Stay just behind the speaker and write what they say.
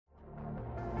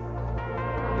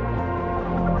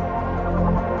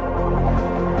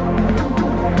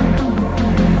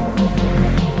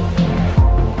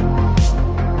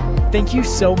Thank you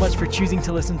so much for choosing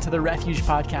to listen to the Refuge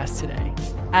podcast today.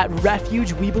 At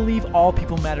Refuge, we believe all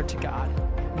people matter to God.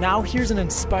 Now here's an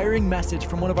inspiring message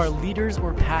from one of our leaders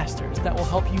or pastors that will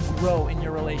help you grow in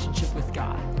your relationship with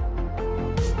God.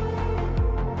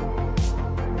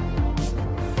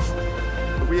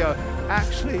 We are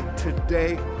actually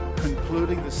today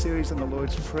concluding the series on the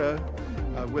Lord's Prayer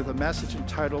with a message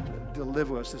entitled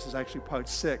Deliver Us. This is actually part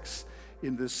 6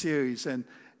 in this series.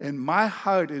 And my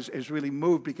heart is really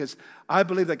moved because I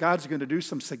believe that God's going to do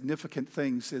some significant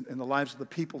things in the lives of the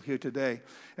people here today.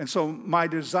 And so my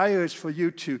desire is for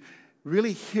you to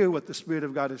really hear what the Spirit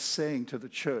of God is saying to the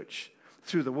church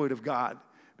through the Word of God.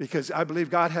 Because I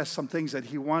believe God has some things that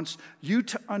He wants you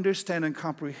to understand and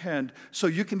comprehend so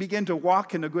you can begin to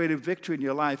walk in a greater victory in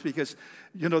your life. Because,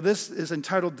 this is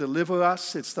entitled Deliver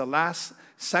Us. It's the last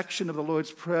section of the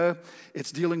Lord's Prayer.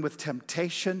 It's dealing with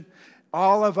temptation.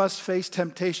 All of us face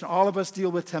temptation. All of us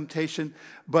deal with temptation.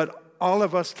 But all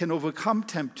of us can overcome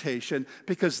temptation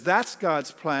because that's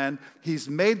God's plan. He's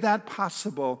made that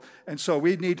possible. And so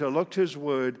we need to look to His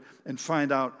Word and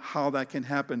find out how that can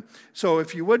happen. So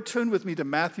if you would turn with me to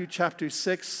Matthew chapter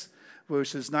 6,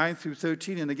 verses 9 through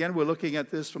 13. And again, we're looking at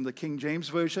this from the King James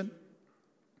Version.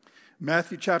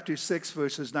 Matthew chapter 6,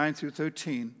 verses 9 through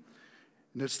 13.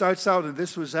 And it starts out, and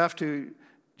this was after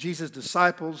Jesus'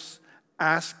 disciples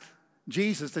asked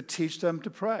Jesus to teach them to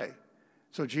pray.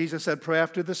 So Jesus said, pray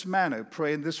after this manner,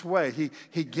 pray in this way.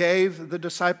 He gave the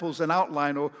disciples an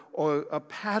outline or a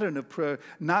pattern of prayer,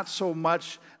 not so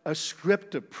much a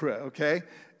script of prayer, okay?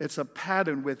 It's a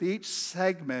pattern with each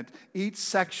segment, each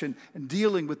section, and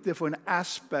dealing with different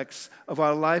aspects of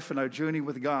our life and our journey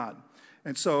with God.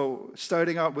 And so,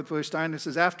 starting out with verse 9, it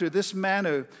says, after this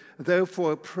manner,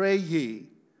 therefore pray ye,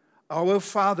 our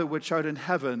Father which art in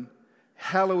heaven,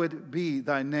 hallowed be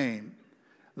thy name.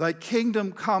 Thy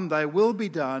kingdom come, thy will be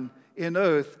done in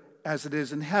earth as it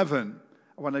is in heaven.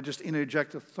 I want to just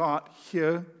interject a thought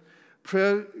here.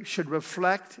 Prayer should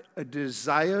reflect a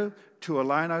desire to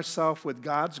align ourselves with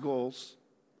God's goals,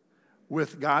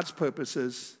 with God's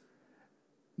purposes,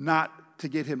 not to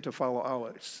get Him to follow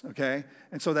ours, okay?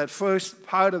 And so that first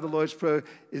part of the Lord's Prayer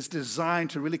is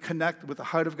designed to really connect with the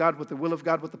heart of God, with the will of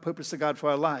God, with the purpose of God for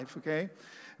our life, okay?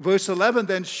 Verse 11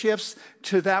 then shifts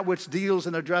to that which deals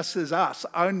and addresses us,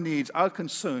 our needs, our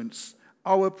concerns,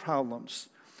 our problems.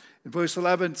 Verse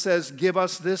 11 says, give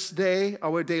us this day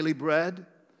our daily bread.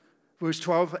 Verse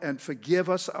 12, and forgive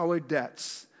us our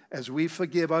debts as we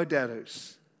forgive our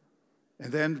debtors.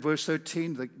 And then verse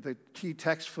 13, the key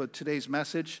text for today's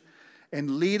message,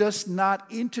 and lead us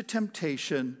not into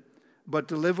temptation, but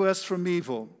deliver us from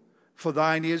evil. For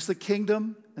thine is the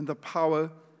kingdom and the power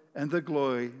and the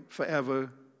glory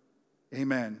forever.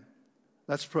 Amen.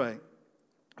 Let's pray.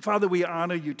 Father, we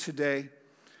honor you today,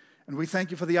 and we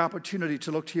thank you for the opportunity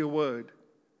to look to your word.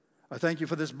 I thank you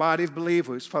for this body of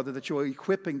believers, Father, that you are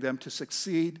equipping them to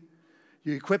succeed.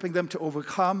 You're equipping them to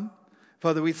overcome.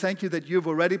 Father, we thank you that you've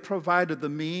already provided the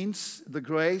means, the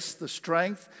grace, the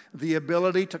strength, the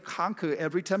ability to conquer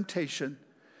every temptation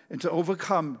and to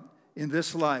overcome in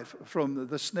this life from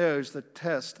the snares, the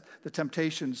tests, the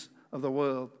temptations of the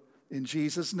world. In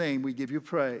Jesus' name, we give you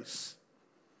praise.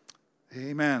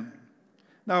 Amen.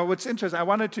 Now, what's interesting, I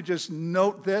wanted to just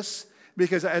note this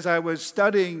because as I was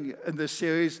studying in this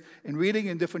series and reading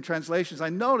in different translations, I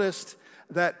noticed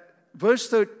that verse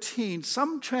 13,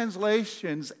 some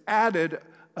translations added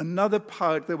another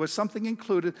part. There was something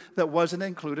included that wasn't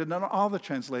included in all the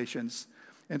translations.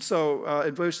 And so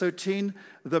in verse 13,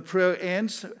 the prayer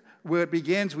ends. Where it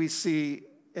begins, we see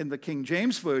in the King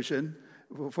James Version,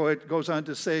 for it goes on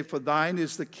to say, for thine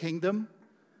is the kingdom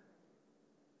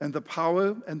and the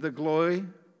power and the glory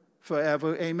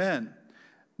forever. Amen.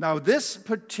 Now, this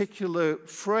particular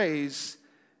phrase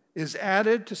is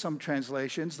added to some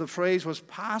translations. The phrase was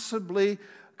possibly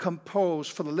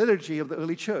composed for the liturgy of the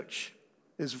early church,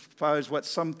 as far as what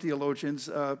some theologians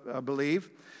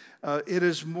believe. It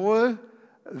is more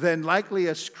than likely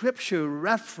a scripture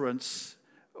reference,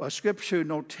 a scripture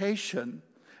notation,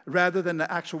 rather than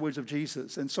the actual words of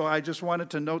Jesus. And so I just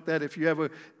wanted to note that if you ever,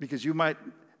 because you might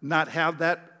not have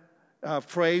that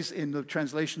phrase in the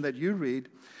translation that you read,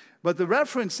 but the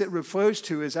reference it refers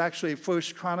to is actually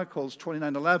 1 Chronicles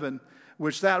 29:11,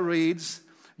 which that reads,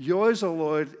 yours, O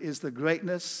Lord, is the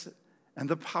greatness and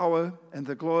the power and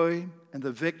the glory and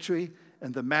the victory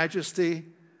and the majesty,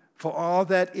 for all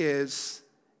that is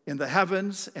in the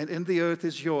heavens and in the earth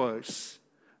is yours.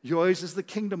 Yours is the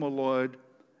kingdom, O Lord,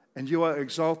 and you are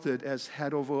exalted as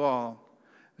head over all.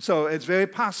 So it's very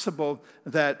possible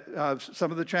that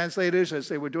some of the translators, as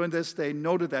they were doing this, they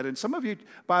noted that. In some of your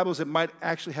Bibles, it might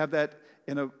actually have that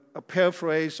in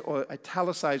paraphrase or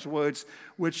italicized words,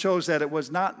 which shows that it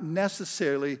was not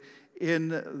necessarily in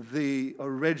the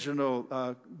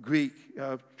original Greek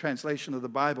translation of the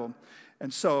Bible.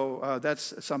 And so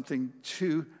that's something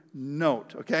to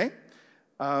note, okay?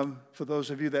 For those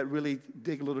of you that really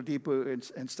dig a little deeper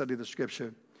and study the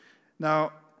Scripture.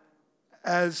 Now,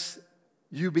 as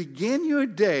you begin your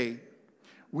day,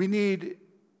 we need,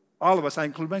 all of us, I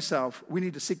include myself, we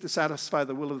need to seek to satisfy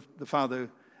the will of the Father,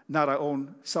 not our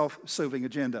own self-serving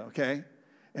agenda, okay?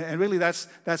 And really that's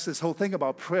this whole thing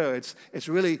about prayer. It's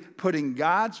really putting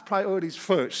God's priorities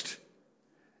first,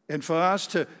 and for us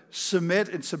to submit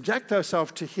and subject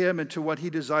ourselves to Him and to what He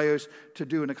desires to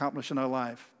do and accomplish in our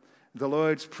life. The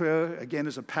Lord's Prayer, again,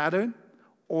 is a pattern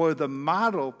or the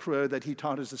model prayer that He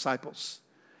taught His disciples.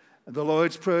 The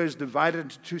Lord's Prayer is divided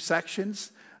into two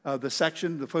sections.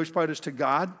 The first part is to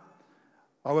God.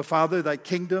 Our Father, thy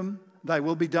kingdom, thy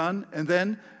will be done. And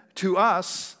then to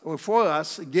us, or for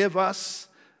us, give us,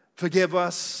 forgive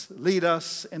us, lead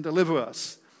us, and deliver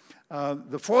us.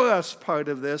 The for us part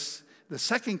of this, the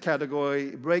second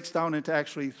category, breaks down into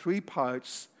actually three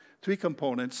parts, three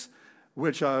components,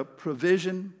 which are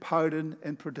provision, pardon,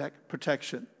 and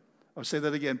protection. I'll say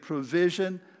that again.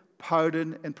 Provision,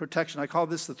 pardon, and protection. I call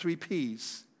this the 3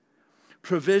 Ps.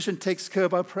 Provision takes care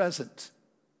of our present.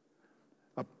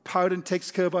 Pardon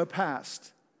takes care of our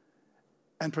past.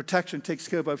 And protection takes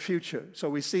care of our future. So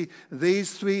we see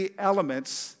these 3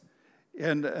 elements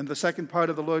in the second part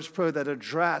of the Lord's Prayer that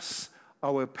address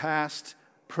our past,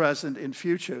 present, and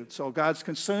future. So God's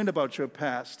concerned about your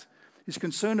past. He's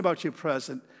concerned about your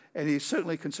present. And He's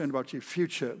certainly concerned about your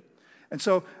future. And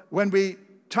so when we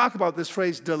talk about this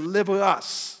phrase, deliver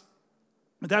us,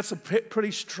 that's a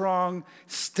pretty strong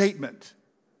statement,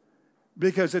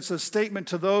 because it's a statement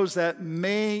to those that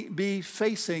may be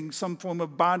facing some form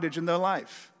of bondage in their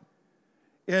life.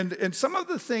 And some of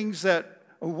the things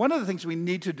one of the things we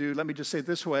need to do, let me just say it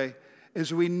this way,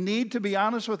 is we need to be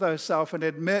honest with ourselves and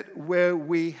admit where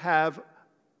we have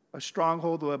a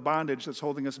stronghold or a bondage that's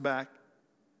holding us back.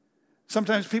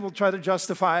 Sometimes people try to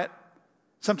justify it.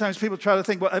 Sometimes people try to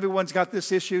think, well, everyone's got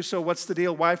this issue, so what's the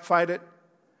deal? Why fight it?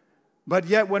 But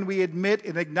yet when we admit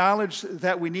and acknowledge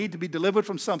that we need to be delivered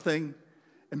from something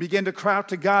and begin to cry out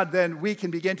to God, then we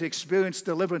can begin to experience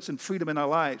deliverance and freedom in our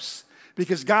lives.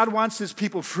 Because God wants His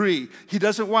people free. He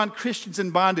doesn't want Christians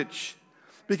in bondage.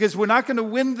 Because we're not going to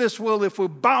win this world if we're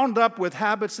bound up with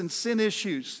habits and sin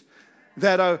issues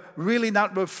that are really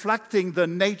not reflecting the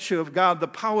nature of God, the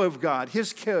power of God,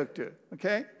 His character,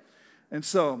 okay? And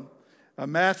so,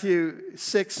 Matthew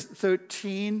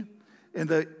 6:13 in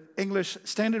the English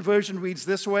Standard Version reads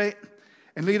this way,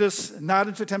 and lead us not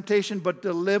into temptation, but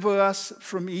deliver us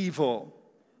from evil,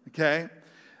 okay?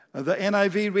 The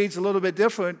NIV reads a little bit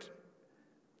different.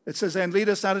 It says, and lead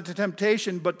us not into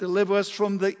temptation, but deliver us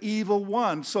from the evil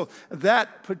one. So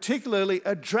that particularly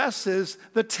addresses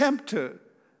the tempter,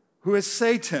 who is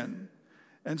Satan.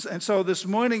 And so this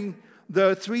morning, there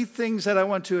are 3 things that I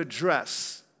want to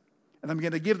address. And I'm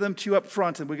going to give them to you up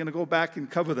front, and we're going to go back and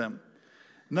cover them.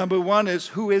 Number 1 is,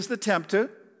 who is the tempter?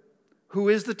 Who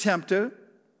is the tempter?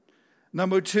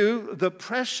 Number 2, the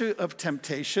pressure of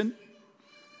temptation.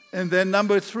 And then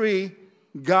number 3,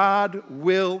 God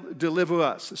will deliver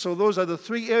us. So those are the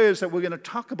 3 areas that we're going to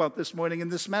talk about this morning in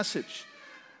this message.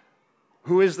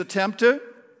 Who is the tempter?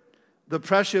 The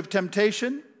pressure of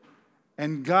temptation.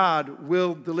 And God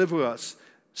will deliver us.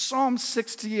 Psalm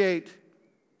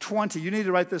 68:20. You need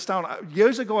to write this down.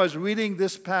 Years ago, I was reading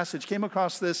this passage, came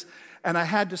across this, and I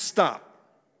had to stop.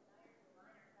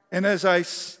 And as I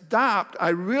stopped, I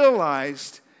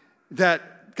realized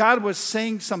that God was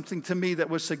saying something to me that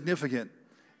was significant.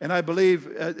 And I believe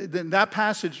in that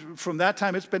passage, from that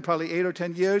time, it's been probably 8 or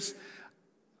 10 years,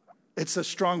 it's a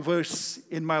strong verse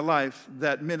in my life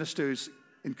that ministers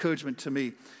encouragement to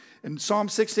me. And Psalm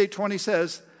 68:20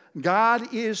 says,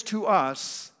 God is to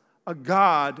us a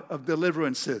God of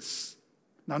deliverances.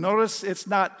 Now notice it's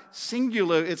not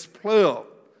singular, it's plural.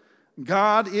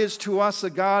 God is to us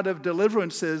a God of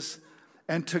deliverances,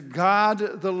 and to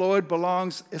God the Lord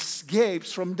belongs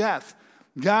escapes from death.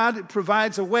 God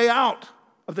provides a way out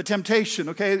of the temptation,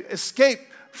 okay? Escape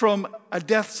from a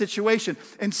death situation.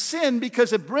 And sin,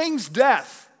 because it brings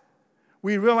death,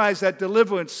 we realize that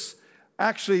deliverance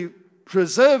actually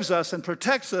preserves us and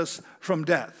protects us from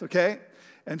death, okay?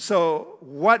 And so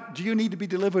what do you need to be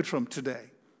delivered from today?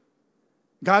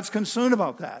 God's concerned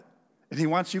about that, and He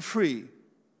wants you free.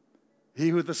 He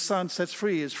who the Son sets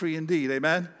free is free indeed,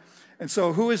 amen? And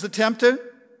so who is the tempter?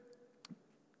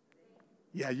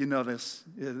 Yeah, you know this.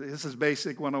 This is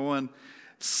basic 101.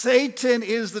 Satan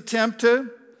is the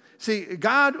tempter. See,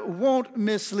 God won't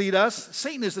mislead us.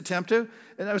 Satan is the tempter.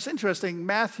 And it was interesting,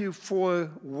 Matthew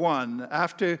 4:1,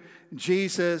 after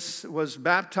Jesus was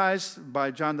baptized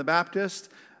by John the Baptist,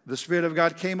 the Spirit of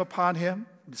God came upon him,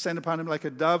 descended upon him like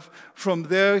a dove. From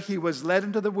there, he was led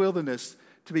into the wilderness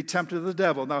to be tempted of the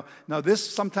devil. Now this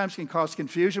sometimes can cause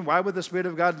confusion. Why would the Spirit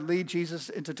of God lead Jesus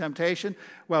into temptation?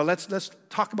 Well, let's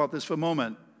talk about this for a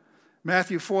moment.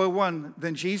 Matthew 4:1,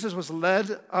 then Jesus was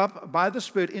led up by the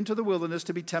Spirit into the wilderness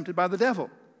to be tempted by the devil.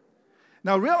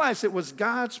 Now realize it was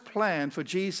God's plan for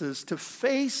Jesus to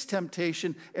face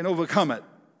temptation and overcome it.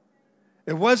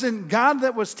 It wasn't God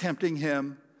that was tempting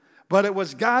him, but it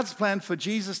was God's plan for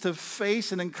Jesus to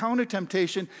face and encounter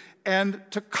temptation and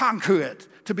to conquer it,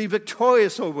 to be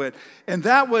victorious over it. And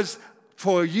that was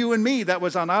for you and me. That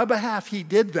was on our behalf. He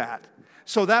did that.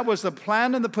 So that was the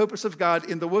plan and the purpose of God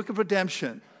in the work of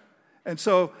redemption. And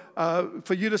so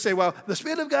for you to say, well, the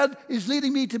Spirit of God is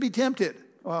leading me to be tempted.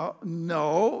 Well,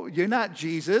 no, you're not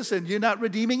Jesus, and you're not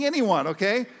redeeming anyone,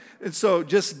 okay? And so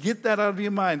just get that out of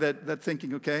your mind, that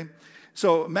thinking, okay?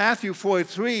 So Matthew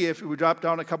 4:3, if we drop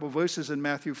down a couple of verses in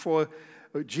Matthew 4,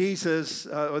 Jesus,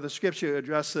 or the Scripture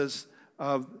addresses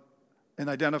and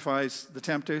identifies the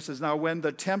tempter. It says, now when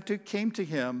the tempter came to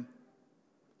him,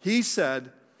 he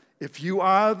said, if you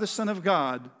are the Son of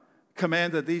God,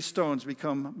 command that these stones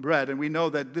become bread. And we know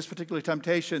that this particular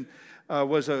temptation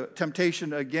was a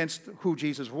temptation against who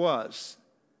Jesus was,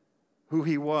 who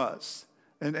he was.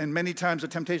 And many times the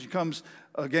temptation comes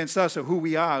against us or who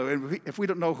we are. And if we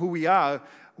don't know who we are,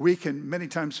 we can many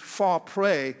times fall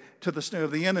prey to the snare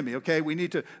of the enemy, okay? We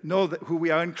need to know that who we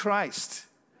are in Christ,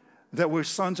 that we're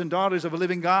sons and daughters of a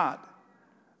living God,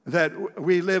 that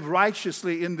we live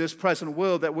righteously in this present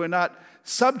world, that we're not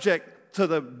subject to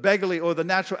the beggarly or the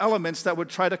natural elements that would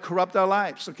try to corrupt our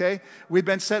lives, okay? We've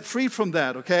been set free from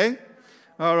that, okay?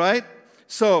 All right?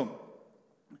 So,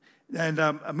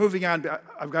 and moving on,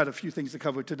 I've got a few things to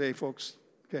cover today, folks.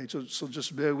 Okay, so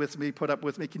just bear with me, put up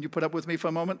with me. Can you put up with me for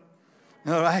a moment?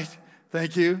 All right,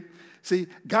 thank you. See,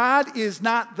 God is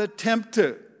not the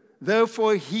tempter.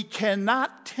 Therefore, he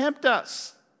cannot tempt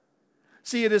us.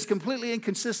 See, it is completely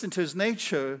inconsistent to his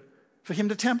nature for him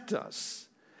to tempt us.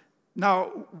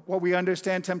 Now, what we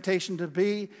understand temptation to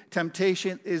be,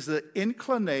 temptation is the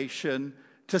inclination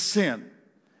to sin.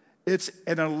 It's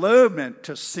an allurement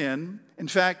to sin. In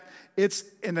fact, it's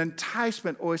an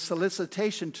enticement or a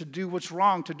solicitation to do what's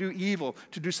wrong, to do evil,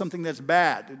 to do something that's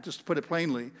bad, just to put it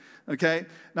plainly. Okay?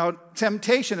 Now,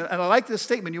 temptation, and I like this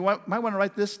statement. You might want to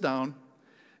write this down.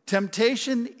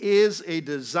 Temptation is a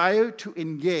desire to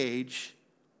engage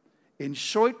in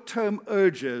short-term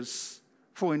urges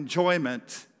for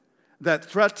enjoyment that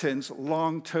threatens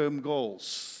long-term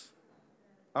goals.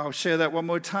 I'll share that one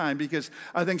more time because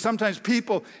I think sometimes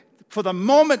people, for the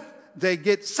moment, they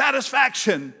get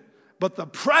satisfaction, but the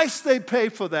price they pay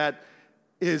for that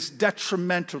is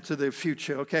detrimental to their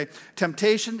future, okay?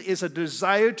 Temptation is a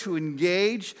desire to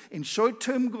engage in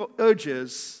short-term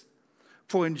urges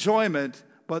for enjoyment,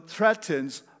 but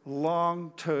threatens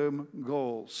long-term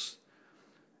goals.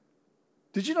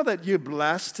 Did you know that you're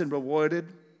blessed and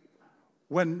rewarded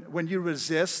when you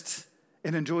resist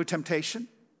and endure temptation?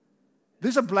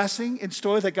 There's a blessing in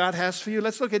store that God has for you.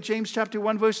 Let's look at James chapter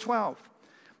 1, verse 12.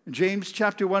 James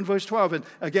chapter 1, verse 12. And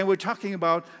again, we're talking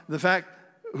about the fact,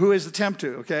 who is the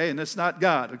tempter, okay? And it's not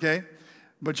God, okay?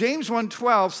 But James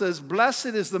 1:12 says, blessed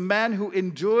is the man who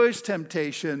endures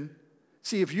temptation.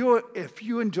 See, if you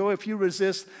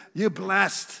resist, you're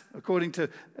blessed, according to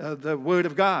the word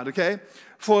of God, okay?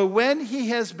 For when he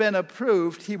has been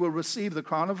approved, he will receive the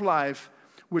crown of life,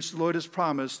 which the Lord has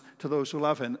promised to those who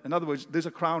love him. In other words, there's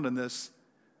a crown in this.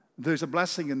 There's a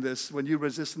blessing in this when you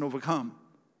resist and overcome.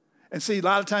 And see, a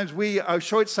lot of times we are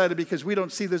short-sighted because we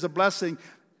don't see there's a blessing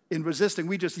in resisting.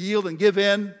 We just yield and give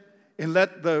in and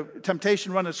let the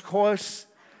temptation run its course,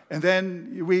 and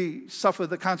then we suffer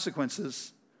the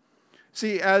consequences.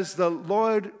 See, as the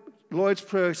Lord's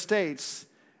Prayer states,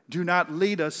 do not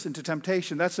lead us into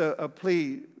temptation. That's a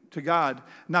plea to God.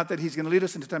 Not that he's going to lead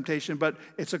us into temptation, but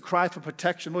it's a cry for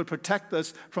protection. Lord, protect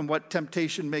us from what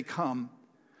temptation may come.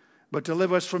 But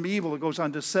deliver us from evil, it goes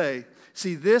on to say.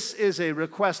 See, this is a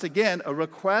request, again, a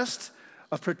request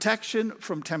of protection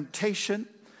from temptation,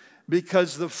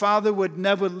 because the Father would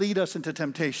never lead us into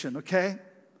temptation, okay?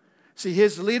 See,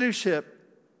 his leadership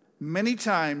many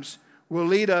times will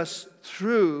lead us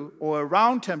through or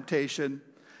around temptation,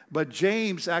 but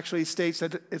James actually states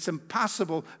that it's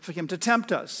impossible for him to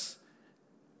tempt us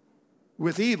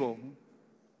with evil.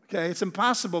 Okay, it's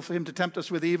impossible for him to tempt us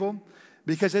with evil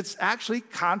because it's actually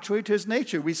contrary to his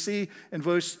nature. We see in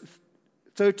verse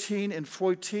 13 and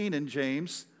 14 in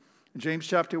James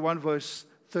chapter 1, verse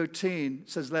 13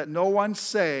 says, let no one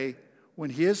say when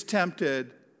he is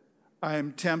tempted, I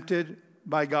am tempted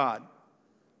by God.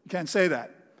 You can't say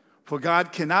that. For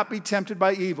God cannot be tempted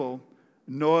by evil,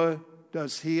 nor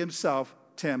does he himself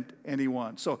tempt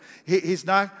anyone. So he's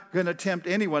not going to tempt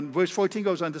anyone. Verse 14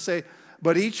 goes on to say,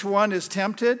 but each one is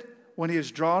tempted when he is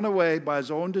drawn away by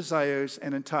his own desires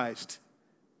and enticed.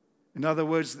 In other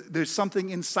words, there's something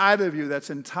inside of you that's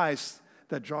enticed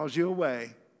that draws you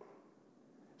away.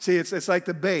 See, it's like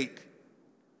the bait.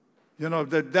 You know,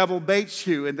 the devil baits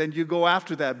you, and then you go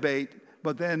after that bait,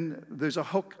 but then there's a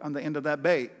hook on the end of that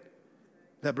bait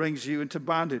that brings you into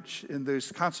bondage, and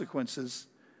there's consequences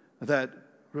that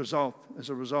result as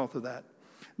a result of that.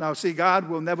 Now, see, God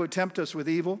will never tempt us with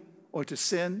evil or to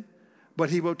sin, but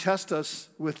he will test us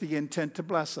with the intent to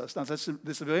bless us. Now, this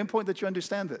is very important that you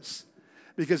understand this,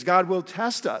 because God will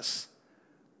test us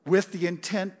with the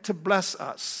intent to bless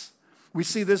us. We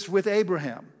see this with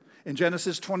Abraham. In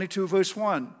Genesis 22, verse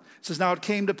 1, it says, now it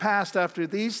came to pass after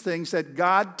these things that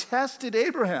God tested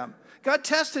Abraham. God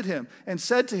tested him and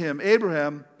said to him,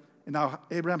 Abraham, and now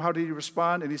Abraham, how did he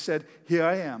respond? And he said, here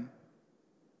I am.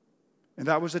 And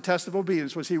that was a test of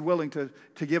obedience. Was he willing to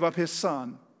give up his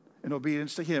son in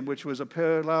obedience to him, which was a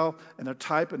parallel and a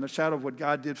type and a shadow of what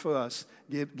God did for us,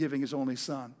 giving his only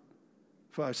son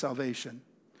for our salvation.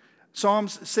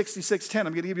 Psalms 66:10. I'm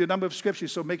going to give you a number of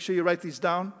scriptures, so make sure you write these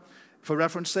down for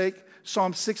reference sake.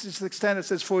 Psalm 66:10, it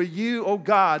says, for you, O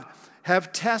God,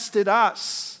 have tested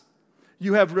us.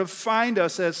 You have refined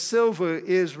us as silver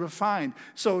is refined.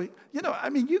 So,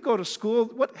 you go to school,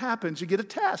 what happens? You get a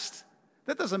test.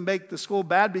 That doesn't make the school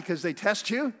bad because they test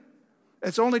you.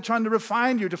 It's only trying to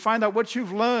refine you to find out what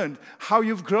you've learned, how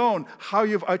you've grown, how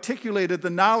you've articulated the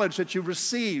knowledge that you've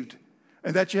received,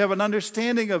 and that you have an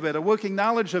understanding of it, a working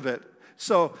knowledge of it.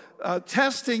 So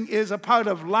testing is a part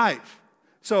of life.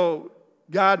 So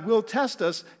God will test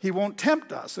us. He won't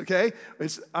tempt us, okay?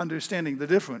 It's understanding the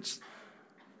difference.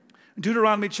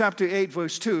 Deuteronomy chapter 8,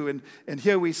 verse 2, and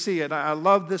here we see it. I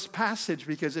love this passage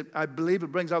because I believe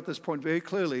it brings out this point very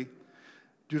clearly.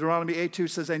 Deuteronomy 8:2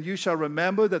 says, and you shall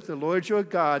remember that the Lord your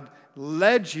God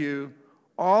led you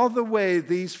all the way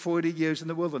these 40 years in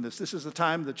the wilderness. This is the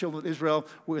time the children of Israel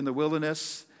were in the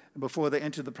wilderness before they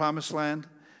entered the promised land.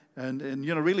 And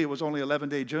really it was only an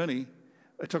 11-day journey.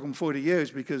 It took them 40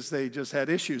 years because they just had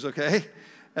issues, okay?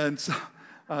 And so,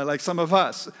 like some of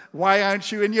us, why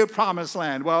aren't you in your promised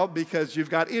land? Well, because you've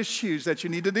got issues that you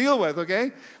need to deal with,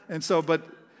 okay? And so, but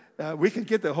we could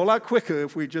get there a whole lot quicker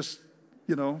if we just,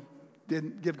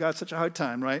 didn't give God such a hard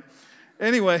time, right?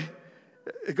 Anyway,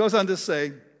 it goes on to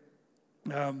say,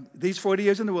 these 40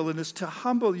 years in the wilderness to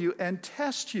humble you and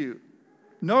test you.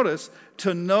 Notice,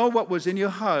 to know what was in your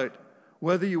heart,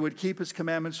 whether you would keep his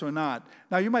commandments or not.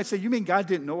 Now, you might say, you mean God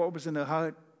didn't know what was in their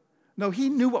heart? No, he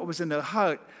knew what was in their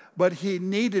heart, but he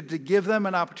needed to give them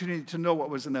an opportunity to know what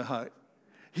was in their heart.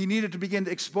 He needed to begin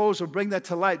to expose or bring that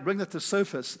to light, bring that to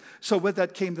surface. So with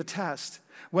that came the test.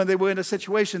 When they were in a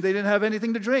situation, they didn't have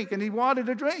anything to drink, and he wanted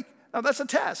to drink. Now, that's a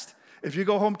test. If you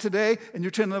go home today and you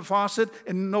turn on the faucet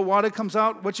and no water comes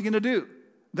out, what you going to do?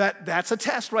 That's a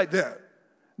test right there.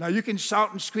 Now, you can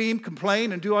shout and scream,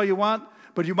 complain, and do all you want,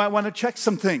 but you might want to check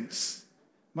some things.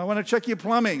 You might want to check your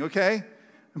plumbing, okay?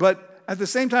 But at the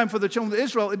same time, for the children of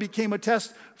Israel, it became a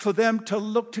test for them to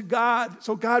look to God.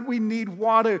 So, God, we need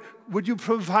water. Would you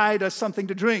provide us something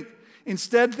to drink?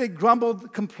 Instead, they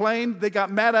grumbled, complained. They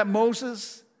got mad at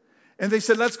Moses, and they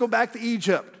said, let's go back to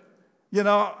Egypt.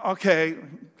 Okay,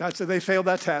 God said they failed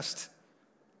that test.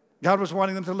 God was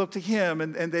wanting them to look to him,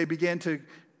 and they began to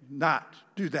not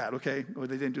do that, okay? Or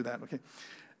they didn't do that, okay?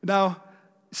 Now,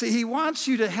 see, he wants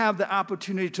you to have the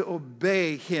opportunity to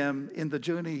obey him in the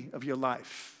journey of your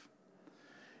life.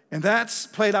 And that's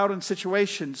played out in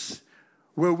situations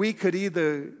where we could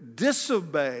either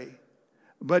disobey,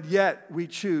 but yet we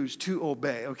choose to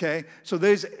obey, okay? So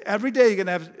every day you're going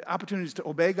to have opportunities to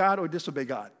obey God or disobey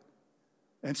God.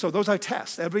 And so those are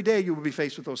tests. Every day you will be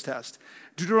faced with those tests.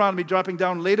 Deuteronomy, dropping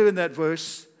down later in that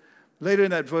verse,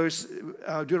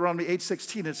 Deuteronomy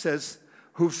 8:16, it says,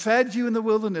 who fed you in the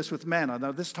wilderness with manna.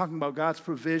 Now this is talking about God's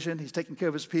provision. He's taking care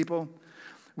of his people,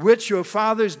 which your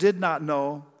fathers did not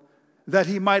know, that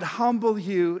he might humble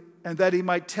you and that he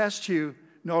might test you,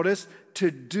 notice,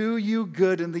 to do you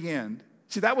good in the end.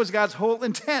 See, that was God's whole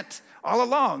intent all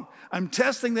along. I'm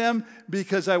testing them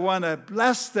because I want to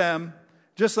bless them.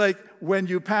 Just like when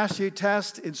you pass your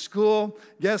test in school,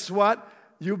 guess what?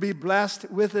 You'll be blessed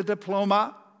with a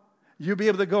diploma. You'll be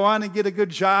able to go on and get a good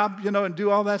job, and do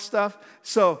all that stuff.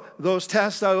 So those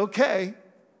tests are okay.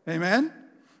 Amen?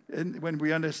 And when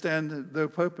we understand their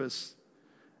purpose.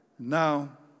 Now,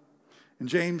 In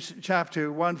James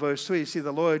chapter 1, verse 3, see,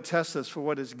 the Lord tests us for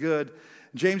what is good.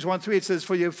 In James 1:3, it says,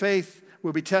 for your faith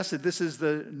will be tested. This is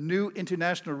the New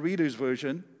International Reader's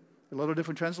Version, a little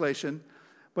different translation.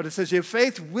 But it says, your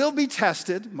faith will be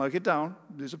tested. Mark it down.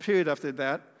 There's a period after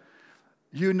that.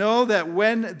 You know that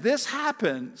when this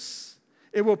happens,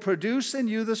 it will produce in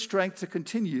you the strength to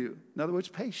continue. In other words,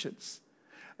 patience.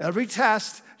 Every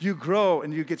test, you grow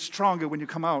and you get stronger when you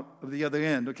come out of the other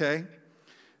end, okay?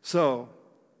 So,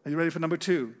 are you ready for number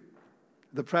 2?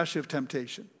 The pressure of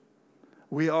temptation.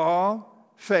 We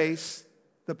all face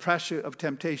the pressure of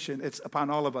temptation. It's upon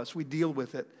all of us. We deal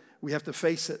with it. We have to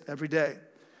face it every day.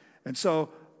 And so,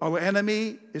 our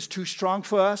enemy is too strong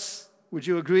for us. Would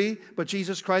you agree? But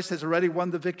Jesus Christ has already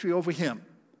won the victory over him.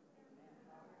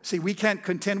 See, we can't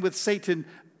contend with Satan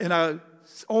in our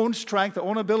own strength, our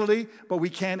own ability, but we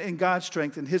can in God's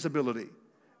strength and his ability.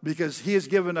 Because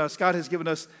God has given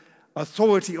us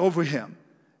authority over him.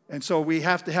 And so we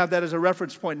have to have that as a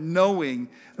reference point, knowing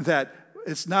that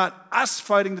it's not us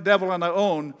fighting the devil on our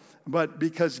own, but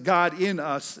because God in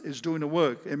us is doing the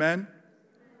work. Amen?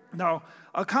 Now,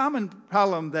 a common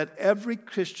problem that every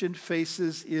Christian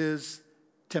faces is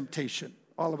temptation.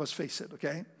 All of us face it,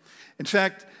 okay? In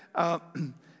fact,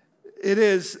 it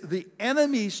is the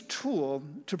enemy's tool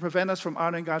to prevent us from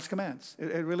honoring God's commands.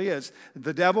 It really is.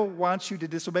 The devil wants you to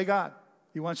disobey God.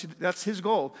 That's his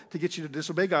goal, to get you to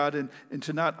disobey God and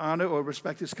to not honor or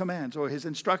respect his commands or his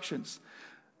instructions.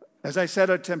 As I said,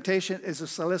 our temptation is a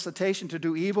solicitation to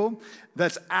do evil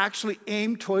that's actually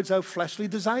aimed towards our fleshly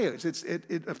desires.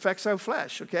 It affects our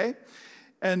flesh, okay?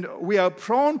 And we are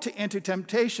prone to enter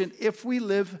temptation if we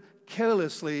live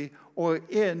carelessly or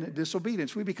in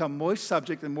disobedience. We become more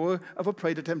subject and more of a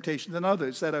prey to temptation than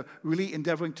others that are really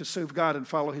endeavoring to serve God and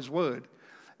follow his word.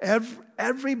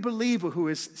 Every believer who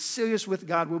is serious with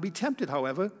God will be tempted,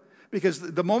 however, because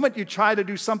the moment you try to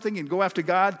do something and go after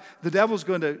God, the devil's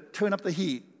going to turn up the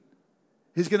heat.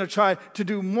 He's going to try to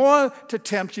do more to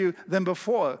tempt you than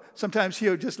before. Sometimes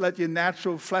he'll just let your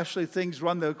natural fleshly things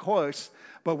run their course.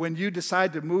 But when you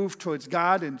decide to move towards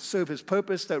God and serve his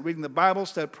purpose, start reading the Bible,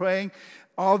 start praying,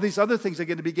 all these other things are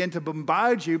going to begin to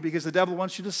bombard you because the devil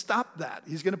wants you to stop that.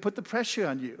 He's going to put the pressure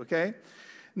on you, okay?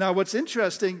 Now, what's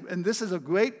interesting, and this is a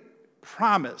great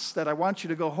promise that I want you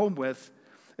to go home with,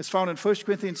 is found in 1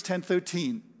 Corinthians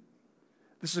 10:13.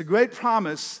 This is a great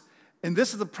promise. And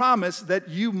this is the promise that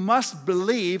you must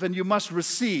believe and you must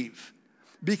receive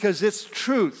because it's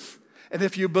truth. And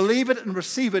if you believe it and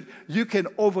receive it, you can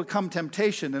overcome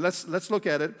temptation. And let's look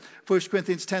at it. 1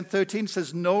 Corinthians 10:13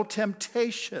 says, no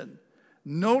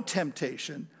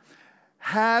temptation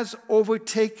has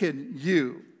overtaken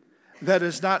you that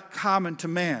is not common to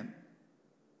man.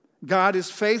 God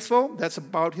is faithful. That's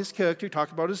about his character. He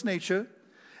talked about his nature.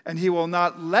 And he will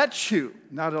not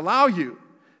allow you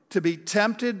to be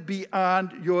tempted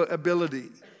beyond your ability.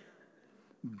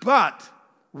 But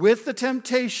with the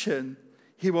temptation,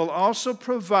 he will also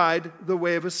provide the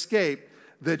way of escape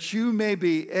that you may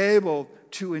be able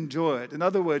to endure it. In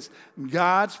other words,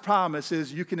 God's promise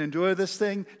is you can endure this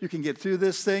thing, you can get through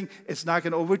this thing, it's not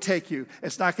going to overtake you,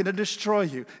 it's not going to destroy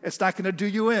you, it's not going to do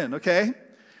you in, okay?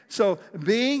 So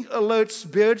being alert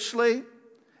spiritually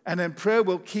and in prayer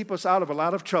will keep us out of a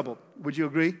lot of trouble. Would you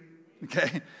agree?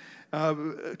 Okay.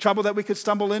 Trouble that we could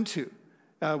stumble into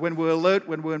when we're alert,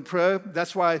 when we're in prayer.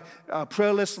 That's why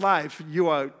prayerless life, you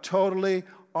are totally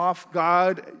off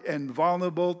guard and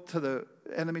vulnerable to the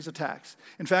enemy's attacks.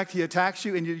 In fact, he attacks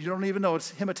you and you don't even know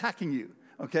it's him attacking you,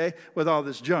 okay, with all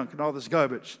this junk and all this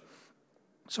garbage.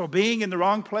 So being in the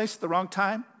wrong place at the wrong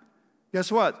time,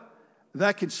 guess what?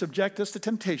 That can subject us to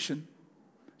temptation.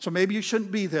 So maybe you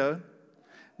shouldn't be there.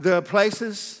 There are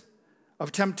places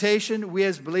of temptation we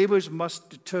as believers must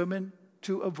determine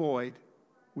to avoid.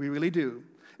 We really do,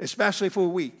 especially if we're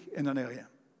weak in an area.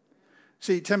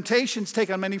 See, temptations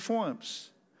take on many forms.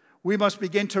 We must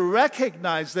begin to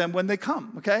recognize them when they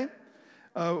come, okay?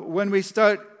 When we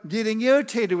start getting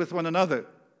irritated with one another,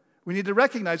 we need to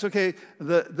recognize, okay,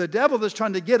 the devil is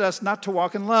trying to get us not to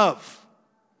walk in love,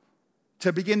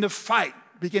 to begin to fight,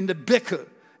 begin to bicker,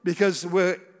 because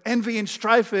where envy and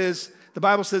strife is, the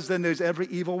Bible says then there's every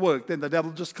evil work. Then the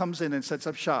devil just comes in and sets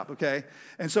up shop, okay?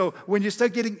 And so when you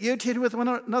start getting irritated with one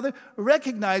another,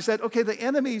 recognize that, okay, the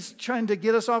enemy's trying to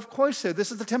get us off course here. This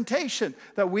is the temptation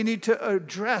that we need to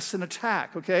address and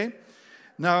attack, okay?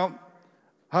 Now,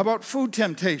 how about food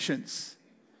temptations?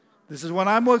 This is what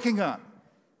I'm working on.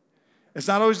 It's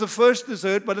not always the first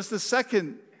dessert, but it's the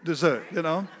second dessert,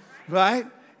 right?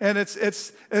 And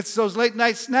it's those late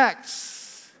night snacks.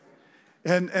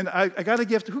 And I got a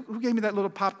gift. Who gave me that little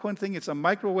popcorn thing? It's a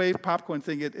microwave popcorn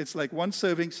thing. It's like one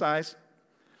serving size.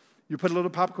 You put a little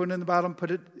popcorn in the bottom,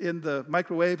 put it in the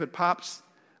microwave, it pops,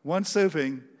 one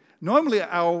serving. Normally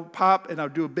I'll pop and I'll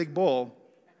do a big bowl,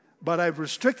 but I've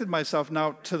restricted myself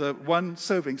now to the one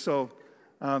serving, so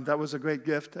that was a great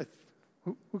gift.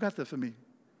 Who got that for me?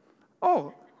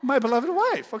 Oh, my beloved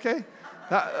wife, okay.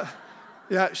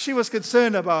 Yeah, she was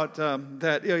concerned about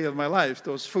that area of my life,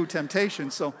 those food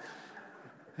temptations, so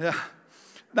yeah.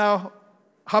 Now,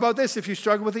 how about this? If you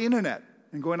struggle with the internet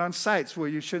and going on sites where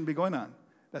you shouldn't be going on,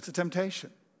 that's a temptation.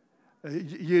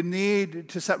 You need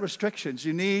to set restrictions.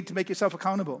 You need to make yourself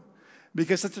accountable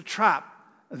because it's a trap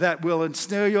that will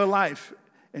ensnare your life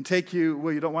and take you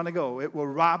where you don't want to go. It will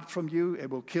rob from you. It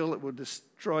will kill. It will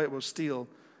destroy. It will steal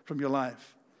from your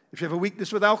life. If you have a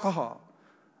weakness with alcohol,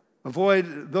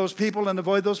 avoid those people and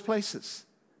avoid those places,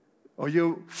 or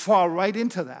you fall right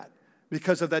into that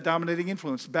because of that dominating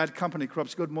influence. Bad company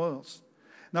corrupts good morals.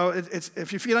 Now,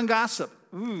 if you feed on gossip,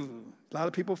 a lot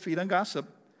of people feed on gossip,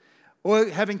 or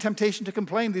having temptation to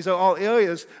complain. These are all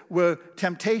areas where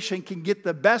temptation can get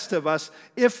the best of us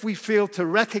if we fail to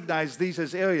recognize these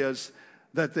as areas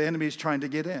that the enemy is trying to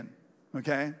get in,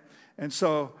 okay? And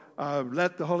so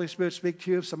let the Holy Spirit speak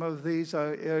to you if some of these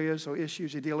are areas or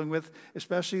issues you're dealing with,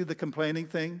 especially the complaining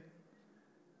thing.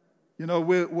 You know,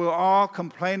 we're all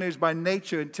complainers by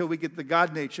nature until we get the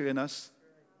God nature in us.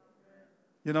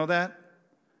 You know that?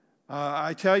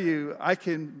 I tell you, I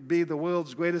can be the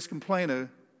world's greatest complainer,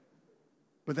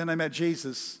 but then I met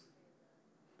Jesus.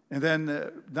 And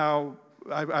then now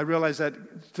I realize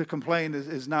that to complain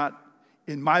is not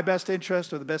in my best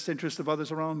interest or the best interest of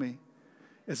others around me.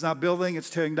 It's not building, it's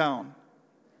tearing down.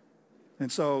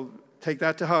 And so take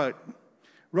that to heart.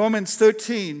 Romans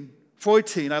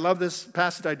 13:14. I love this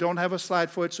passage. I don't have a slide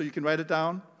for it, so you can write it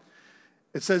down.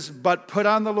 It says, but put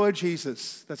on the Lord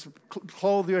Jesus. That's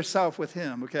clothe yourself with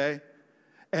him, okay?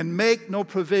 And make no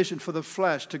provision for the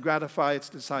flesh to gratify its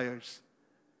desires.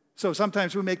 So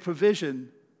sometimes we make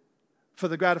provision for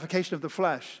the gratification of the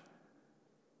flesh.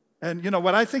 And, you know,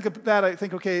 when I think of that, I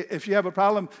think, okay, if you have a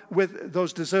problem with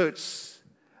those desserts,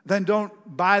 then don't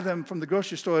buy them from the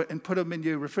grocery store and put them in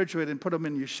your refrigerator and put them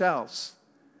in your shelves.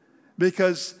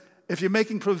 Because if you're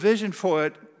making provision for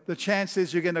it, the chance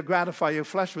is you're going to gratify your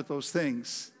flesh with those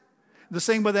things. The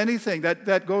same with anything.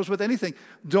 That goes with anything.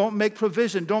 Don't make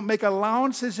provision. Don't make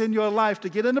allowances in your life to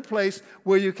get in a place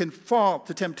where you can fall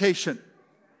to temptation.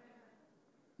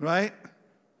 Right?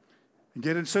 And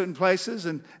get in certain places.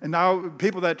 And now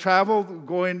people that travel,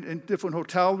 going in different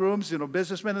hotel rooms, you know,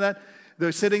 businessmen and that,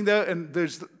 they're sitting there and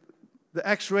there's the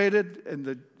X-rated and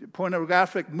the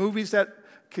pornographic movies that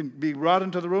can be brought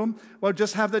into the room. Well,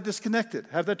 just have that disconnected.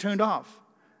 Have that turned off.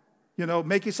 You know,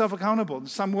 make yourself accountable in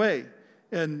some way.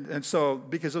 And so,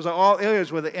 because those are all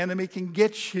areas where the enemy can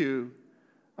get you,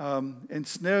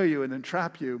 ensnare you, and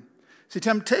entrap you. See,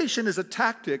 temptation is a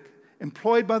tactic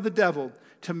employed by the devil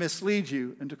to mislead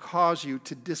you and to cause you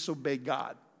to disobey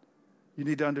God. You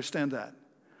need to understand that.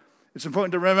 It's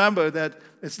important to remember that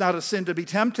it's not a sin to be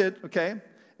tempted, okay?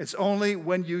 It's only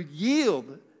when you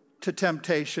yield to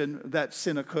temptation that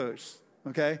sin occurs,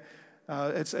 okay?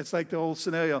 It's like the old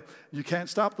scenario. You can't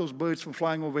stop those birds from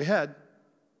flying overhead,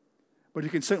 but you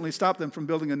can certainly stop them from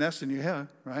building a nest in your hair,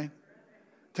 right?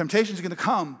 Temptation is going to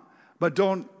come, but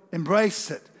don't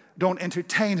embrace it. Don't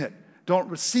entertain it. Don't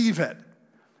receive it.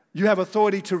 You have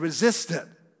authority to resist it,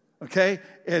 okay?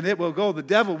 And it will go. The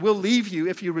devil will leave you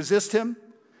if you resist him,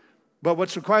 but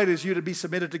what's required is you to be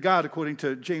submitted to God according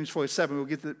to James 4:7. We'll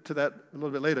get to that a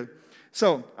little bit later.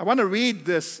 So I want to read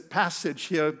this passage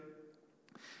here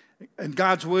in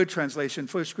God's Word translation,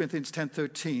 1 Corinthians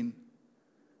 10:13.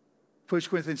 1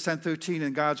 Corinthians 10:13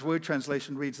 in God's Word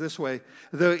translation reads this way: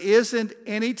 there isn't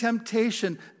any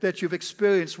temptation that you've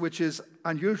experienced which is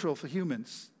unusual for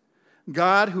humans.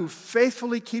 God, who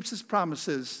faithfully keeps his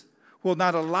promises, will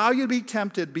not allow you to be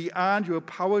tempted beyond your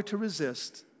power to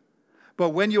resist. But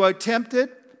when you are tempted,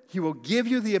 he will give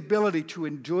you the ability to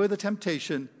endure the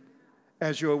temptation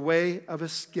as your way of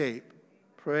escape.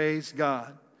 Praise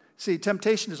God. See,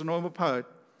 temptation is a normal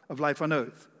part of life on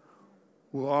earth.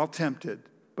 We're all tempted,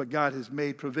 but God has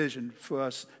made provision for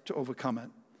us to overcome it.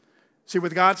 See,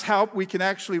 with God's help, we can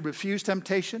actually refuse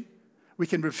temptation. We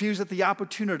can refuse at the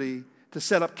opportunity to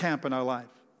set up camp in our life.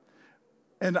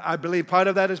 And I believe part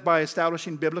of that is by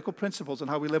establishing biblical principles in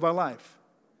how we live our life.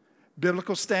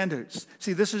 Biblical standards.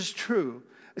 See, this is true.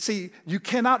 See, you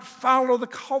cannot follow the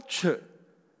culture.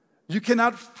 You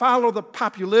cannot follow the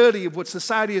popularity of what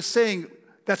society is saying.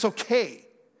 That's okay.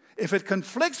 If it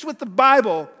conflicts with the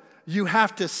Bible, you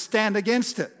have to stand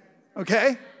against it.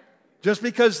 Okay? Just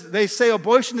because they say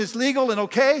abortion is legal and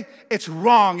okay, it's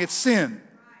wrong. It's sin.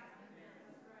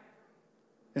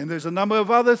 And there's a number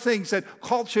of other things that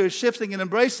culture is shifting and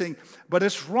embracing, but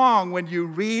it's wrong when you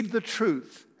read the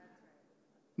truth.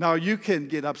 Now, you can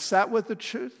get upset with the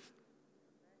truth,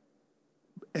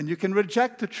 and you can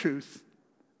reject the truth,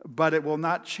 but it will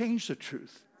not change the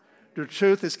truth. The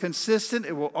truth is consistent.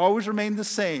 It will always remain the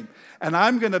same. And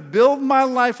I'm going to build my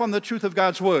life on the truth of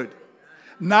God's word,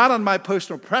 not on my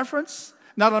personal preference,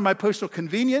 not on my personal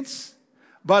convenience,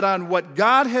 but on what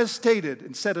God has stated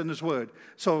and said in his word.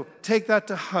 So take that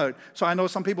to heart. So I know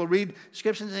some people read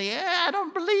scripture and say, yeah, I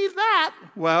don't believe that.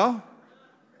 Well,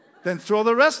 then throw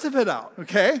the rest of it out,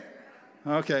 okay?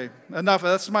 Okay, enough.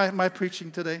 That's my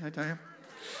preaching today, I tell you.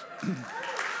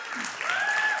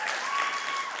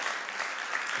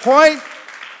 Point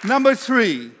number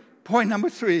three,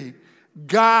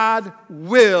 God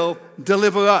will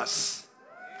deliver us.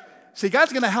 See,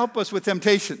 God's going to help us with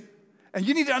temptation. And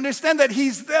you need to understand that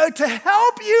he's there to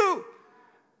help you.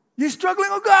 You're struggling.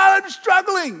 Oh, God, I'm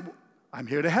struggling. I'm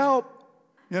here to help.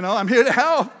 I'm here to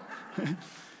help.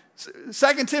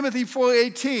 2 Timothy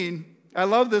 4:18, I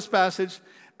love this passage.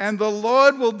 And the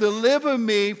Lord will deliver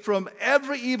me from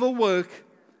every evil work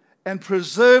and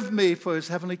preserve me for his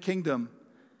heavenly kingdom.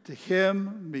 To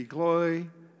him be glory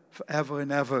forever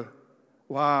and ever.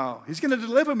 Wow. He's going to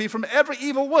deliver me from every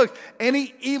evil work.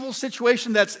 Any evil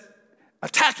situation that's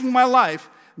attacking my life,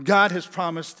 God has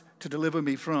promised to deliver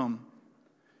me from.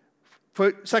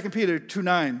 2 Peter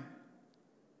 2:9.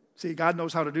 See, God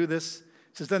knows how to do this.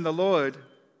 It says, then the Lord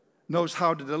knows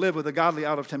how to deliver the godly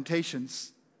out of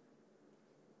temptations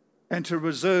and to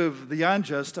reserve the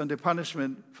unjust under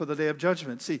punishment for the day of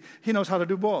judgment. See, he knows how to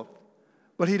do both.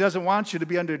 But he doesn't want you to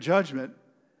be under judgment.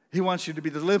 He wants you to be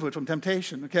delivered from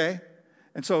temptation, okay?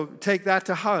 And so take that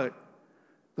to heart.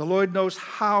 The Lord knows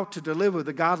how to deliver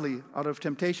the godly out of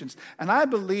temptations. And I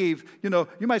believe, you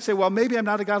might say, well, maybe I'm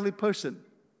not a godly person.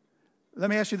 Let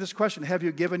me ask you this question. Have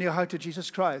you given your heart to Jesus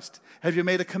Christ? Have you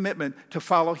made a commitment to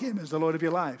follow him as the Lord of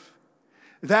your life?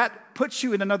 That puts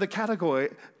you in another category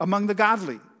among the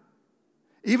godly.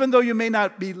 Even though you may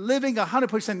not be living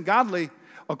 100% godly,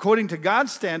 according to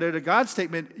God's standard or God's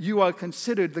statement, you are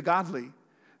considered the godly.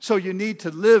 So you need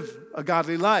to live a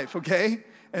godly life, okay?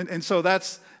 And so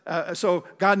so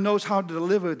God knows how to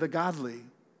deliver the godly.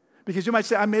 Because you might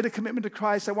say, I made a commitment to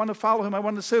Christ, I want to follow him, I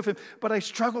want to serve him, but I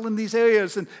struggle in these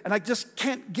areas and I just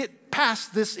can't get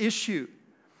past this issue.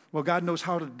 Well, God knows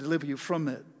how to deliver you from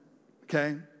it,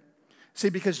 okay? See,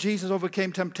 because Jesus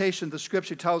overcame temptation, the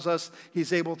scripture tells us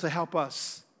he's able to help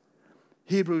us.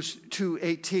 Hebrews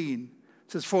 2:18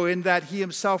 says, for in that he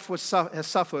himself has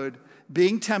suffered,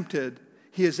 being tempted,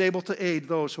 he is able to aid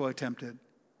those who are tempted.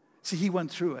 See, he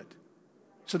went through it.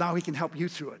 So now he can help you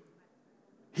through it.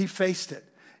 He faced it.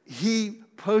 He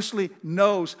personally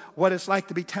knows what it's like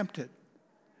to be tempted.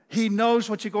 He knows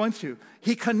what you're going through.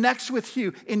 He connects with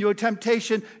you in your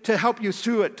temptation to help you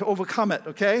through it, to overcome it,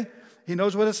 okay? He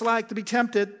knows what it's like to be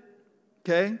tempted,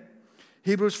 okay?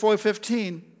 Hebrews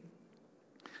 4:15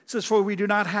 says, for we do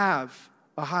not have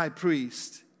a high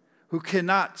priest who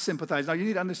cannot sympathize. Now, you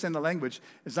need to understand the language.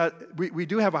 It's not, we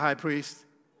do have a high priest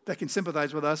that can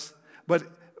sympathize with us, but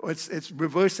it's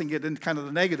reversing it in kind of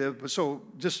the negative. But so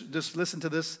just listen to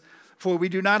this. For we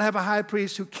do not have a high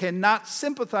priest who cannot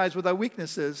sympathize with our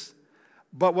weaknesses,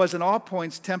 but was in all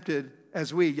points tempted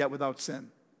as we, yet without sin.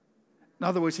 In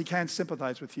other words, he can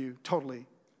sympathize with you totally,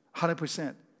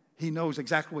 100%. He knows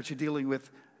exactly what you're dealing with,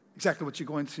 exactly what you're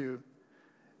going through.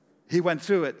 He went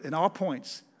through it in all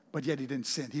points, but yet he didn't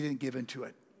sin. He didn't give into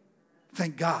it.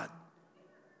 Thank God.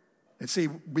 And see,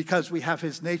 because we have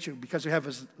his nature, because we have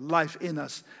his life in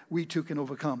us, we too can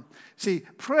overcome. See,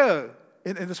 prayer,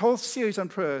 in this whole series on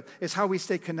prayer, is how we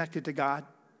stay connected to God.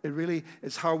 It really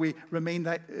is how we maintain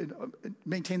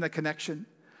that connection.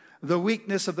 The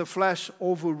weakness of the flesh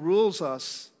overrules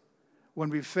us when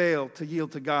we fail to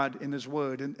yield to God in his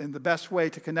word. And the best way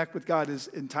to connect with God is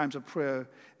in times of prayer,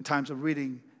 in times of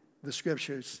reading the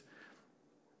scriptures.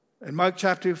 In Mark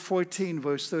chapter 14,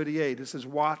 verse 38, it says,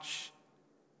 watch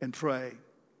and pray.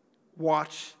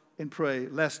 Watch and pray,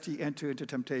 lest ye enter into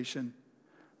temptation.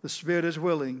 The spirit is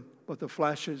willing, but the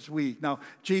flesh is weak. Now,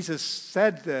 Jesus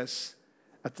said this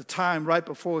at the time right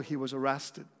before he was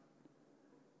arrested.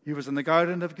 He was in the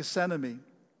Garden of Gethsemane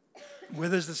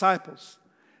with his disciples,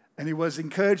 and he was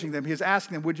encouraging them. He was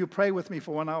asking them, would you pray with me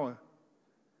for 1 hour?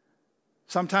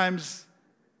 Sometimes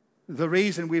the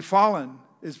reason we've fallen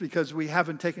is because we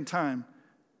haven't taken time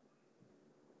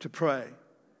to pray.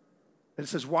 And it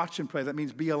says watch and pray. That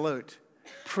means be alert.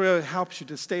 Prayer helps you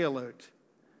to stay alert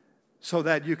so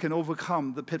that you can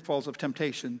overcome the pitfalls of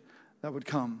temptation that would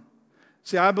come.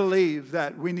 See, I believe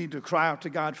that we need to cry out to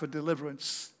God for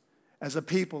deliverance as a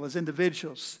people, as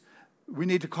individuals. we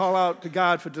need to call out to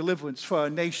God for deliverance for our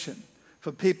nation,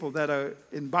 for people that are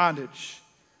in bondage.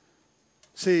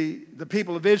 See, the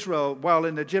people of Israel, while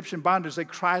in Egyptian bondage, they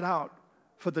cried out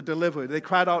for the deliverer. They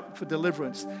cried out for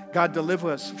deliverance. God, deliver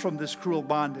us from this cruel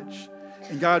bondage.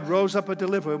 And God rose up a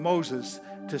deliverer, Moses,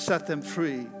 to set them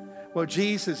free. Well,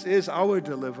 Jesus is our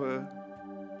deliverer,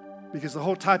 because the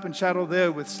whole type and shadow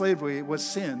there with slavery was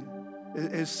sin,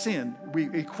 is sin. We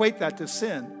equate that to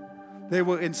sin. They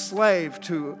were enslaved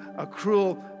to a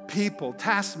cruel people,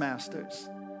 taskmasters.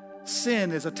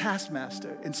 Sin is a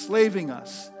taskmaster, enslaving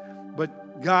us.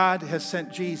 But God has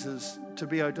sent Jesus to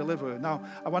be our deliverer. Now,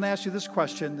 I want to ask you this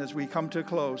question as we come to a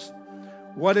close.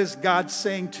 What is God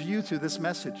saying to you through this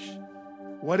message?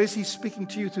 What is He speaking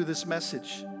to you through this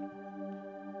message?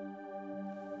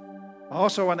 I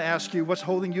also want to ask you, what's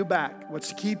holding you back?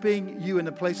 What's keeping you in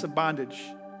a place of bondage?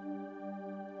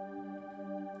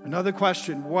 Another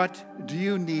question, what do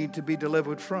you need to be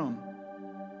delivered from?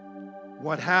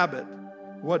 What habit,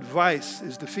 what vice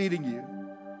is defeating you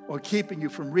or keeping you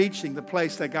from reaching the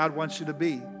place that God wants you to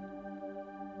be?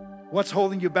 What's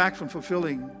holding you back from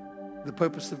fulfilling the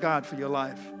purpose of God for your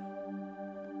life?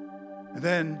 And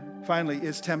then, finally,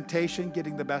 is temptation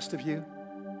getting the best of you?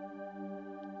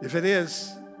 If it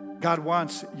is, God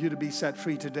wants you to be set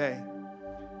free today.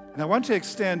 And I want to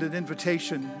extend an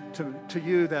invitation to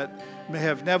you that may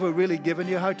have never really given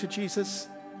your heart to Jesus.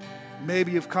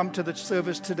 Maybe you've come to the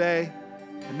service today,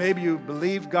 and maybe you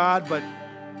believe God, but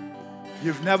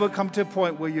you've never come to a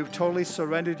point where you've totally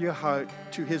surrendered your heart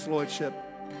to His Lordship.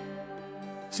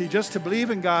 See, just to believe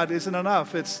in God isn't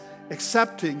enough. It's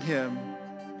accepting Him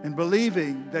and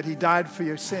believing that He died for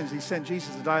your sins. He sent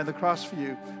Jesus to die on the cross for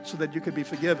you so that you could be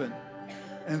forgiven.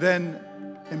 And then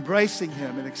embracing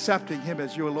Him and accepting Him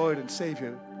as your Lord and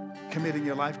Savior, committing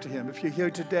your life to Him. If you're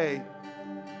here today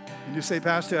and you say,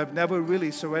 Pastor, I've never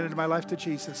really surrendered my life to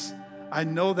Jesus. I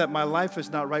know that my life is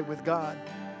not right with God.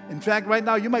 In fact, right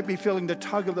now you might be feeling the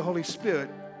tug of the Holy Spirit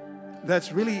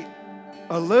that's really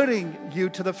alerting you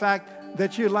to the fact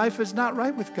that your life is not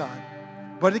right with God.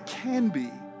 But it can be.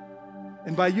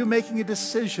 And by you making a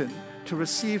decision to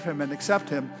receive Him and accept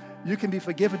Him, you can be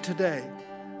forgiven today.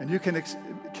 And you can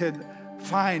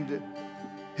find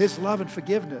His love and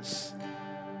forgiveness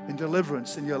and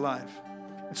deliverance in your life.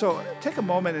 And so take a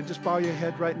moment and just bow your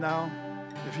head right now.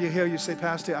 If you're here, you say,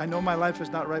 Pastor, I know my life is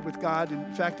not right with God.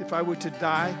 In fact, if I were to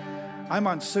die, I'm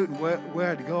uncertain where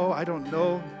I'd go. I don't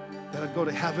know that I'd go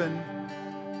to heaven.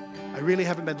 I really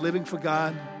haven't been living for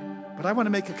God. But I want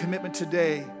to make a commitment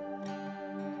today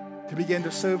to begin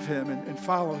to serve Him and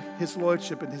follow His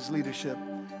Lordship and His leadership.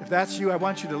 If that's you, I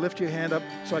want you to lift your hand up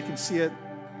so I can see it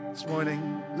this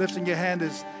morning. Lifting your hand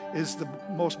is the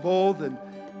most bold and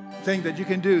thing that you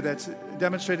can do that's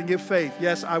demonstrating your faith.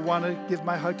 Yes, I want to give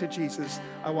my heart to Jesus.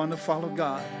 I want to follow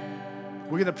God.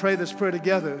 We're going to pray this prayer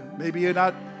together. Maybe you're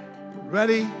not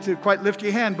ready to quite lift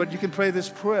your hand, but you can pray this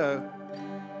prayer.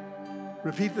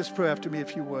 Repeat this prayer after me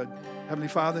if you would. Heavenly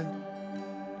Father,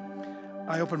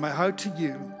 I open my heart to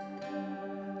you.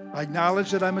 I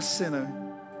acknowledge that I'm a sinner,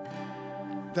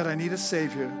 that I need a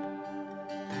Savior.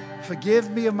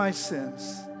 Forgive me of my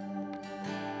sins.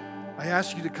 I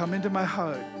ask you to come into my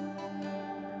heart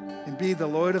and be the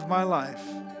Lord of my life.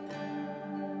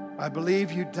 I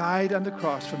believe you died on the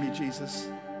cross for me, Jesus,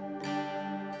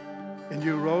 and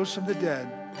you rose from the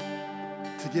dead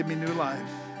to give me new life.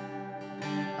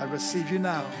 I receive you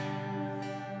now.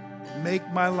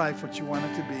 Make my life what you want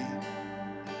it to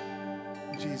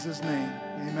be. In Jesus' name,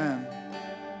 amen.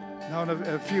 Now in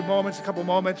a few moments, a couple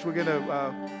moments, we're going to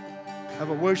have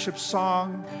a worship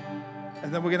song,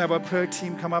 and then we're going to have our prayer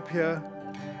team come up here.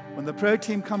 When the prayer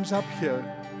team comes up here,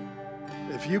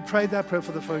 if you prayed that prayer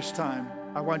for the first time,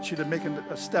 I want you to make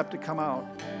a step to come out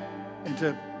and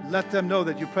to let them know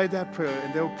that you prayed that prayer,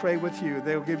 and they'll pray with you.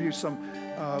 They'll give you some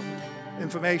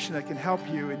information that can help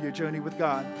you in your journey with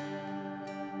God.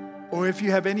 Or if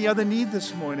you have any other need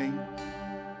this morning,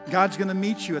 God's going to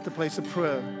meet you at the place of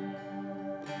prayer.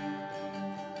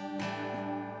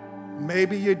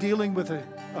 Maybe you're dealing with a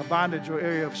bondage or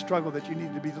area of struggle that you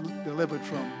need to be delivered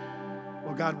from.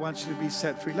 Or God wants you to be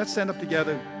set free. Let's stand up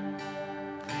together.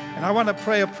 And I want to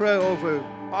pray a prayer over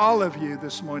all of you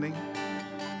this morning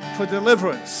for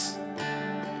deliverance.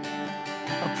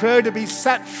 A prayer to be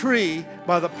set free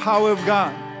by the power of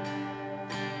God.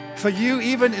 For you,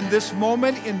 even in this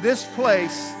moment, in this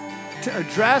place, to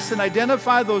address and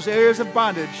identify those areas of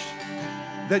bondage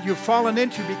that you've fallen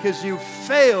into because you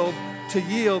failed to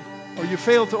yield, or you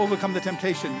failed to overcome the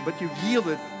temptation, but you've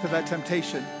yielded to that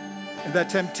temptation. And that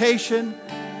temptation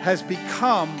has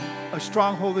become a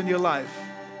stronghold in your life,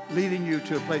 leading you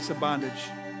to a place of bondage.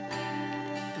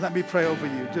 Let me pray over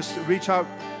you. Just reach out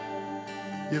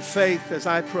your faith as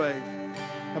I pray.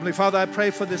 Heavenly Father, I pray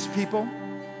for this people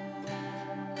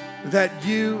that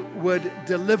you would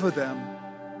deliver them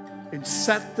and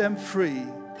set them free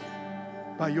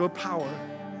by your power.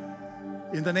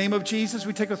 In the name of Jesus,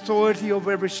 we take authority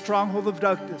over every stronghold of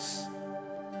darkness.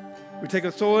 We take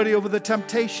authority over the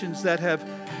temptations that have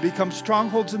become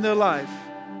strongholds in their life,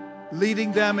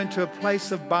 leading them into a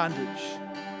place of bondage.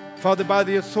 Father, by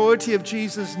the authority of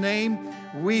Jesus' name,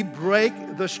 we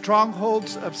break the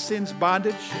strongholds of sin's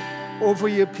bondage over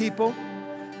your people.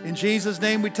 In Jesus'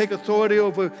 name, we take authority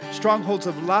over strongholds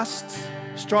of lust,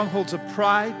 strongholds of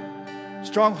pride,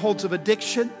 strongholds of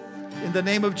addiction. In the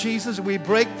name of Jesus, we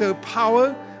break their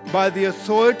power by the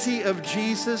authority of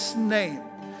Jesus' name.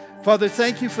 Father,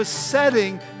 thank you for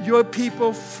setting your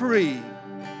people free.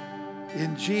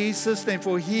 In Jesus' name,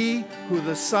 for he who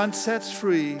the Son sets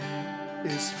free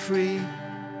is free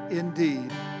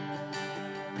indeed.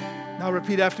 Now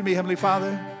repeat after me, Heavenly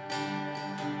Father.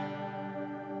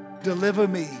 Deliver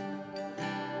me.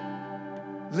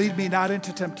 Lead me not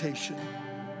into temptation.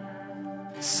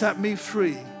 Set me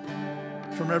free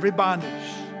from every bondage.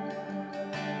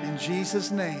 In Jesus'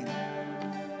 name.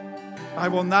 I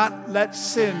will not let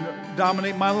sin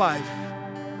dominate my life,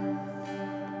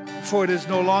 for it is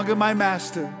no longer my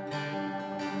master.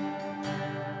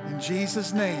 In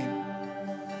Jesus' name,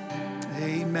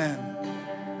 amen.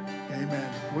 Amen.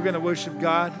 We're going to worship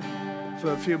God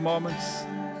for a few moments.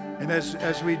 And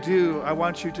as we do, I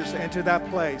want you to enter that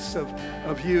place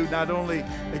of you not only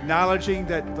acknowledging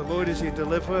that the Lord is your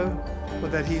deliverer,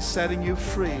 but that he's setting you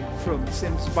free from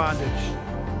sin's bondage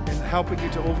and helping you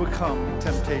to overcome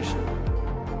temptation.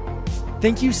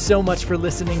 Thank you so much for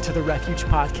listening to the Refuge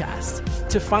Podcast.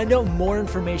 To find out more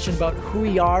information about who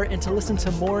we are and to listen to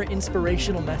more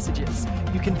inspirational messages,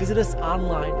 you can visit us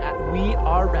online at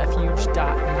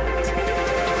wearerefuge.net.